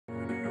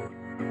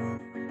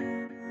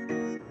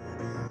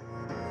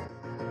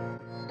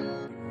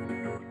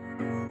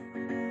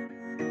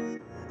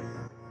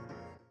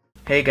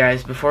Hey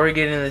guys, before we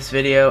get into this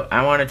video,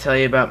 I want to tell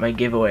you about my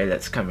giveaway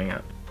that's coming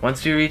up.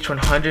 Once we reach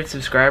 100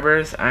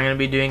 subscribers, I'm going to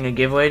be doing a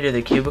giveaway to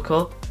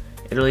TheCubicle.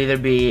 It'll either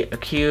be a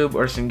cube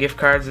or some gift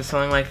cards or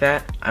something like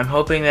that. I'm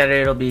hoping that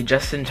it'll be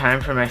just in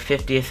time for my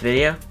 50th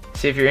video.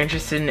 So if you're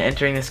interested in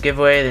entering this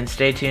giveaway, then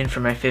stay tuned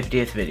for my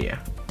 50th video.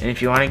 And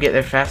if you want to get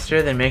there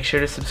faster, then make sure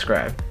to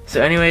subscribe.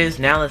 So anyways,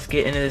 now let's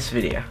get into this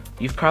video.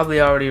 You've probably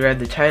already read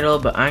the title,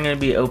 but I'm going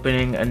to be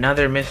opening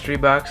another mystery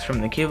box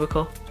from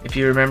TheCubicle. If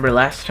you remember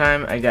last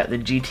time, I got the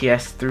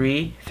GTS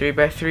 3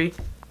 3x3.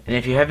 And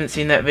if you haven't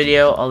seen that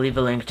video, I'll leave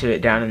a link to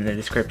it down in the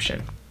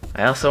description.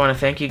 I also want to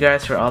thank you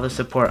guys for all the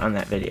support on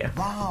that video.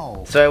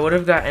 Wow. So I would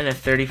have gotten a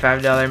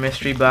 $35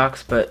 mystery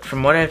box, but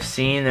from what I've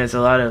seen, there's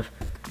a lot of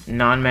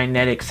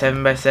non-magnetic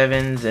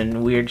 7x7s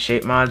and weird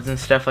shape mods and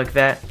stuff like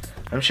that.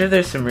 I'm sure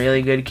there's some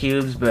really good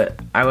cubes, but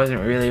I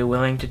wasn't really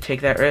willing to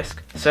take that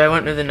risk. So I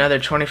went with another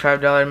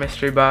 $25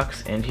 mystery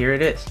box, and here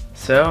it is.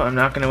 So I'm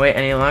not going to wait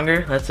any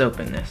longer, let's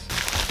open this.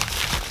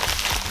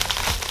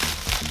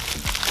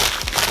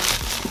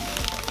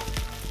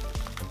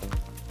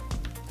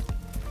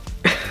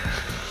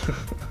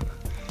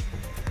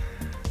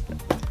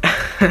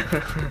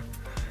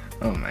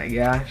 Oh my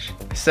gosh.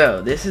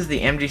 So this is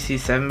the MGC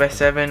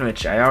 7x7,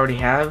 which I already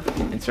have.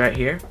 It's right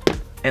here.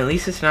 At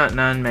least it's not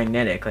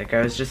non-magnetic, like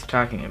I was just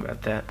talking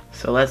about that.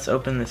 So let's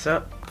open this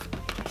up.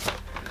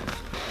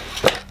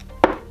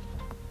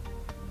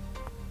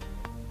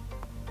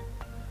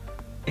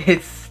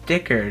 It's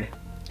stickered.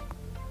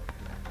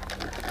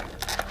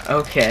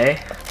 Okay.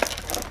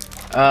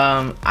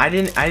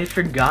 I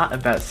forgot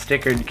about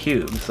stickered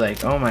cubes,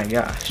 like, oh my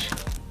gosh.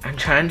 I'm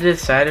trying to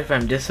decide if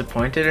I'm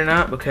disappointed or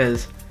not,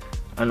 because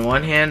on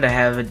one hand I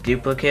have a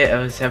duplicate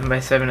of a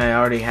 7x7 I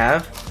already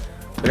have,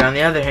 but on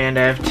the other hand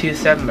I have two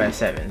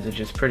 7x7s,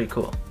 which is pretty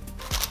cool.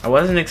 I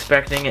wasn't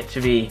expecting it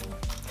to be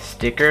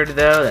stickered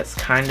though, that's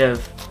kind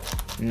of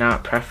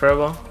not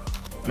preferable.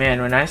 Man,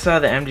 when I saw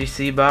the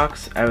MGC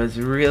box, I was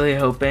really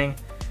hoping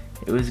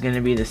it was going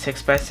to be the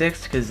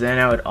 6x6, because then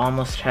I would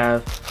almost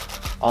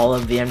have all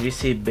of the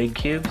MGC big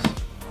cubes.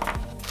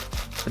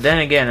 But then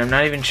again, I'm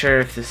not even sure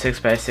if the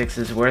 6x6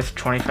 is worth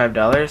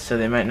 $25, so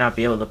they might not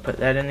be able to put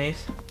that in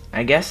these.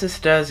 I guess this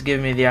does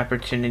give me the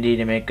opportunity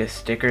to make a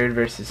stickered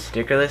versus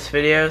stickerless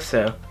video,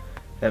 so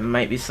that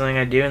might be something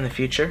I do in the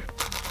future.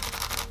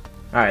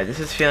 Alright, this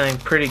is feeling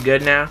pretty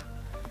good now.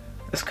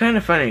 It's kind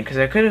of funny, because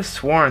I could have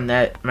sworn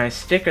that my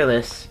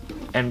stickerless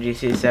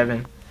MGC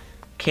 7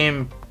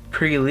 came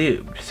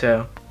pre-lubed,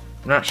 so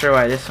I'm not sure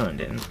why this one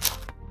didn't.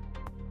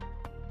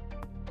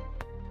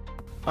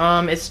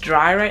 It's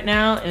dry right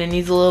now, and it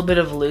needs a little bit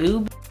of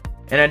lube.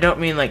 And I don't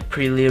mean like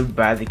pre-lubed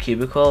by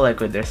TheCubicle, like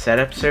with their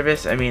setup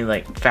service, I mean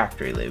like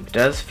factory lube. It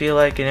does feel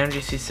like an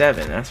MGC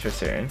 7, that's for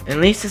certain. At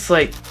least it's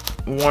like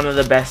one of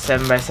the best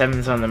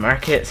 7x7s on the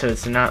market, so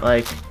it's not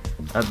like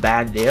a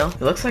bad deal.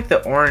 It looks like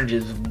the orange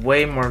is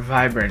way more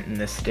vibrant in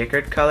the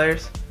stickered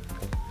colors.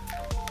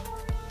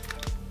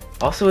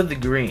 Also with the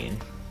green.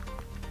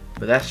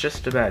 But that's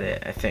just about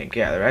it, I think.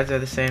 Yeah, the reds are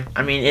the same.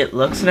 I mean, it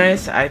looks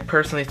nice. I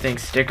personally think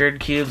stickered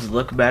cubes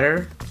look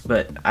better,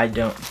 but I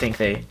don't think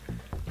they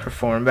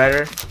perform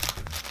better.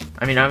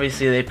 I mean,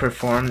 obviously they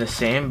perform the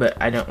same,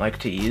 but I don't like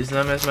to use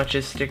them as much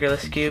as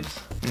stickerless cubes.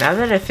 Now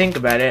that I think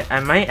about it, I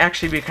might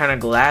actually be kind of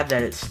glad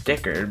that it's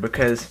stickered,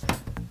 because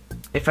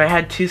if I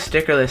had two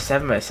stickerless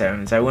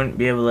 7x7s, I wouldn't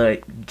be able to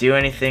like, do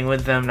anything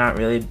with them, not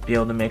really be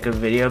able to make a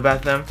video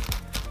about them.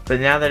 But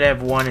now that I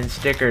have one in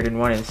stickered and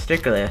one in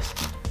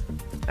stickerless,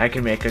 I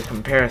can make a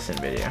comparison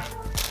video.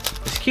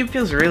 This cube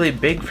feels really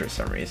big for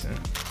some reason.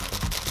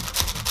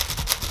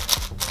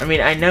 I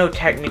mean, I know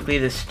technically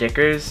the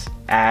stickers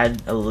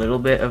add a little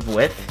bit of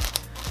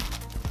width,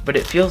 but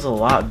it feels a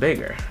lot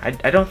bigger. I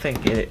don't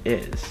think it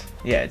is.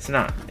 Yeah, it's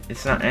not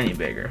any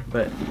bigger,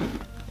 but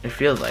it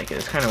feels like it.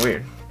 It's kind of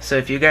weird. So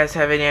if you guys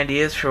have any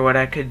ideas for what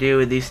I could do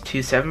with these two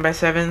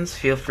 7x7s,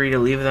 feel free to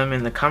leave them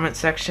in the comment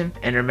section.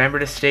 And remember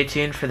to stay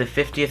tuned for the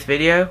 50th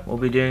video. We'll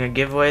be doing a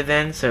giveaway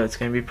then, so it's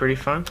going to be pretty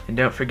fun. And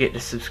don't forget to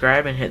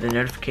subscribe and hit the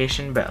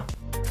notification bell.